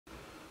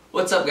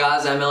What's up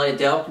guys, I'm Elliot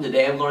Delp and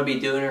today I'm going to be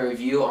doing a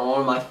review on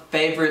one of my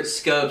favorite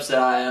scopes that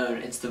I own.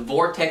 It's the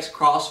Vortex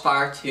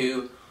Crossfire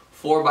II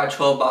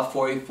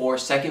 4x12x44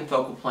 second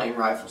focal plane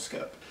rifle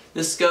scope.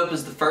 This scope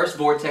is the first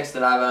Vortex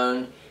that I've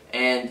owned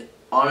and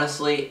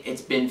honestly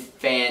it's been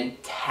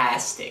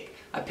fantastic.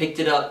 I picked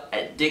it up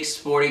at Dick's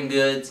Sporting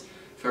Goods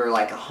for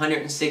like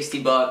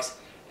 160 bucks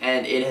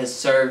and it has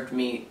served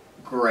me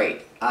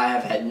great. I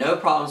have had no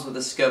problems with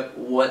the scope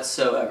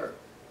whatsoever.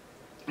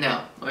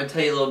 Now, let me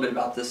tell you a little bit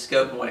about this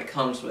scope and what it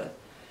comes with.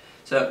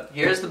 So,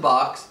 here's the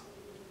box.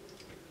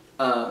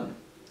 The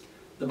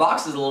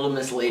box is a little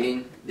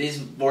misleading. These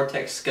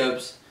Vortex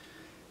scopes,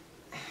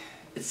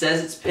 it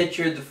says it's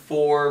pictured the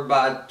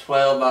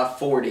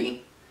 4x12x40,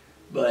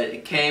 but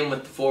it came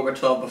with the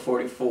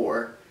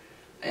 4x12x44,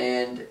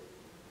 and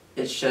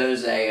it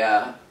shows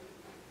a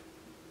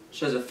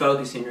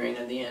focusing ring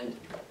at the end.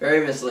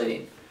 Very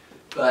misleading,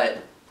 but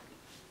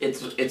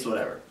it's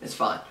whatever. It's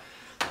fine.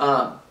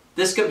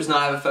 This scope does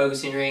not have a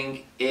focusing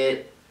ring.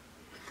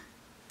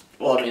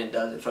 Well, I mean it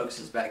does. It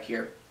focuses back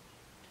here,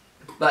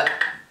 but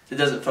it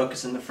doesn't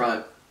focus in the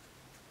front.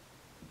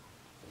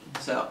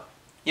 So,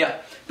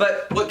 yeah.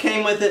 But what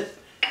came with it?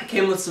 It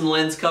came with some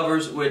lens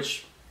covers,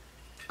 which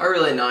are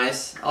really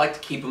nice. I like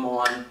to keep them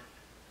on.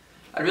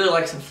 I'd really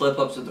like some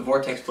flip-ups, but the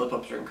Vortex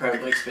flip-ups are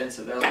incredibly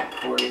expensive. They're like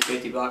 40,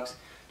 50 bucks.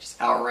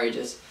 Just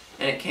outrageous.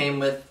 And it came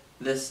with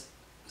this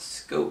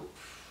scope,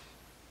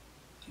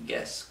 I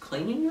guess,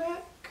 cleaning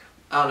rack?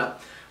 I don't know.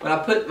 When I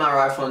put my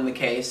rifle in the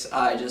case,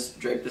 I just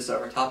drape this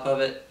over top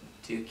of it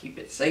to keep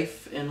it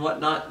safe and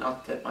whatnot.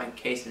 Not that my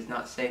case is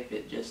not safe,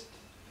 it just,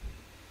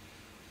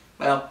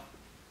 well,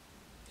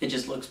 it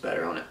just looks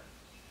better on it.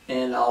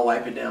 And I'll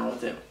wipe it down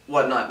with it,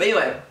 whatnot. But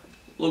anyway,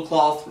 little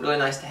cloth, really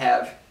nice to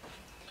have,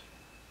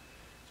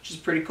 which is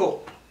pretty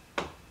cool.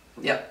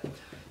 Yep.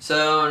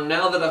 So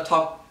now that I've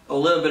talked a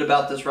little bit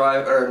about this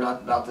rifle, or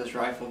not about this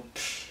rifle,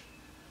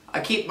 I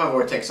keep my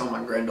Vortex on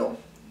my Grendel.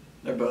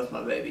 They're both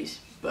my babies.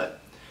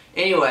 But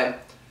anyway,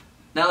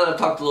 now that I've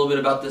talked a little bit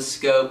about this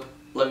scope,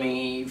 let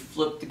me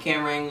flip the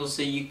camera angle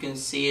so you can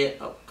see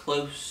it up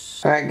close.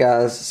 Alright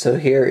guys, so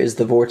here is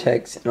the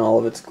Vortex in all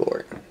of its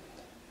glory.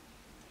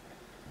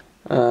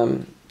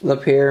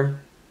 Up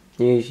here,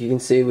 you can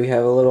see we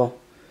have a little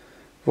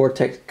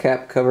Vortex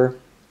cap cover.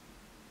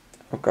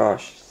 Oh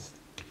gosh,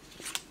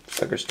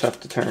 sucker's tough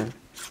to turn.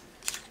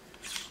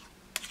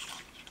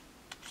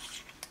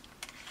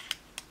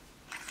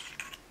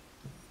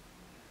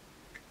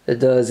 It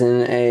does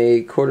in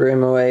a quarter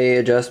MOA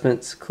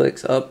adjustments,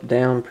 clicks up,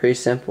 down, pretty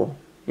simple,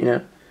 you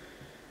know.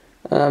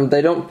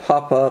 They don't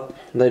pop up,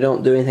 they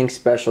don't do anything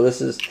special.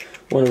 This is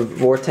one of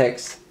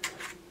Vortex,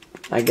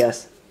 I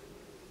guess,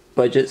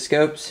 budget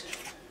scopes.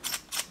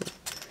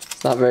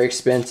 It's not very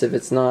expensive.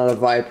 It's not a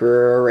Viper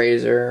or a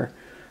Razor,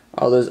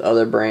 all those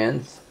other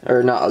brands,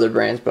 or not other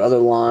brands, but other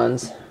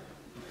lines.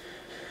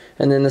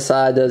 And then the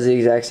side does the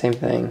exact same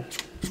thing.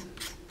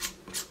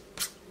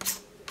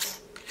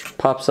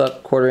 Pops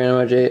up quarter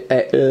MOA.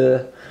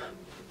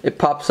 It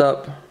pops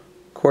up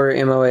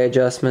quarter MOA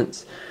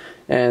adjustments,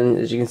 and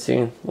as you can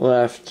see,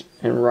 left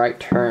and right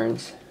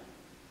turns.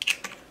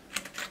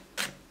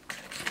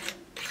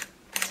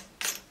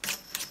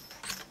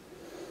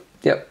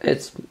 Yep,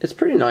 it's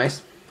pretty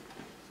nice.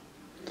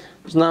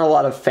 There's not a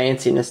lot of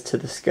fanciness to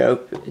the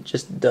scope. It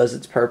just does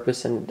its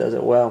purpose and it does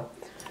it well.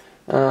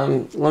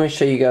 Let me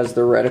show you guys the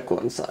reticle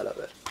inside of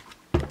it.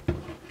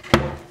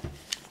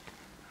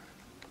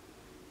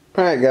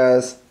 Alright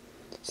guys,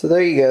 so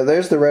there you go.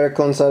 There's the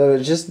reticle inside of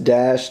it. It's just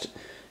dashed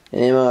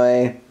in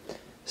MOA.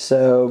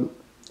 So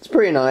it's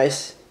pretty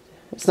nice.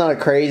 It's not a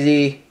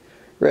crazy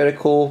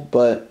reticle,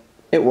 but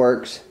it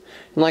works.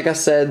 And like I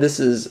said,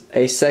 this is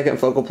a second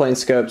focal plane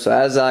scope, so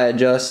as I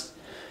adjust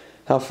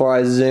how far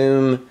I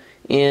zoom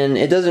in,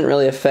 it doesn't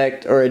really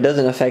affect, or it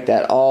doesn't affect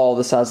at all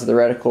the size of the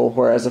reticle,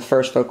 whereas the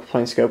first focal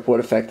plane scope would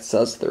affect the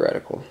size of the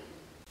reticle.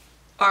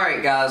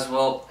 Alright guys,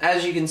 well,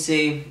 as you can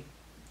see,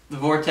 the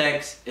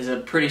Vortex is a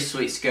pretty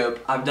sweet scope.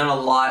 I've done a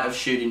lot of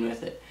shooting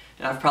with it,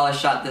 and I've probably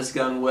shot this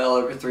gun well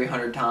over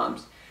 300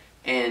 times,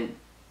 and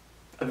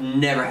I've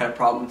never had a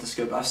problem with the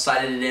scope. I've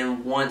sighted it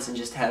in once and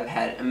just have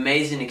had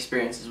amazing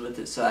experiences with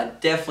it, so I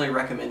definitely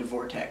recommend the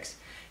Vortex,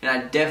 and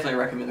I definitely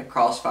recommend the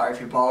Crossfire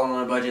if you're balling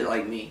on a budget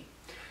like me.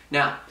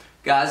 Now,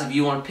 guys, if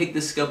you want to pick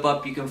this scope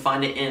up, you can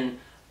find it in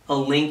a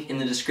link in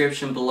the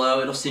description below.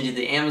 It'll send you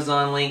the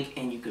Amazon link,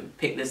 and you can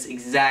pick this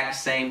exact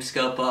same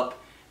scope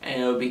up, and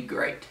it'll be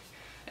great.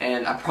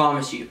 And I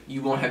promise you,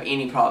 you won't have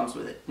any problems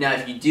with it. Now,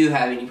 if you do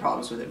have any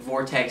problems with it,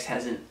 Vortex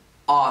has an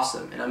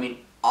awesome, and I mean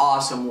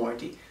awesome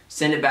warranty.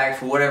 Send it back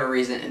for whatever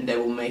reason, and they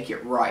will make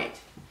it right.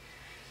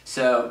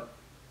 So,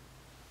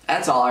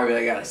 that's all I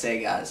really gotta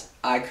say, guys.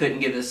 I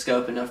couldn't give this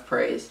scope enough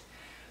praise.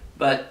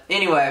 But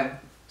anyway,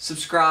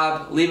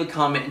 subscribe, leave a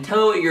comment, and tell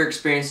me what your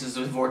experiences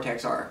with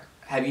Vortex are.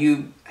 Have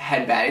you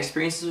had bad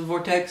experiences with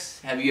Vortex?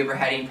 Have you ever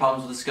had any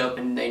problems with the scope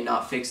and they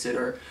not fix it?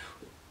 Or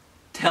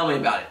tell me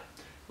about it.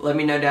 Let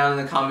me know down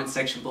in the comment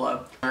section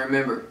below. And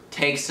remember,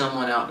 take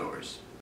someone outdoors.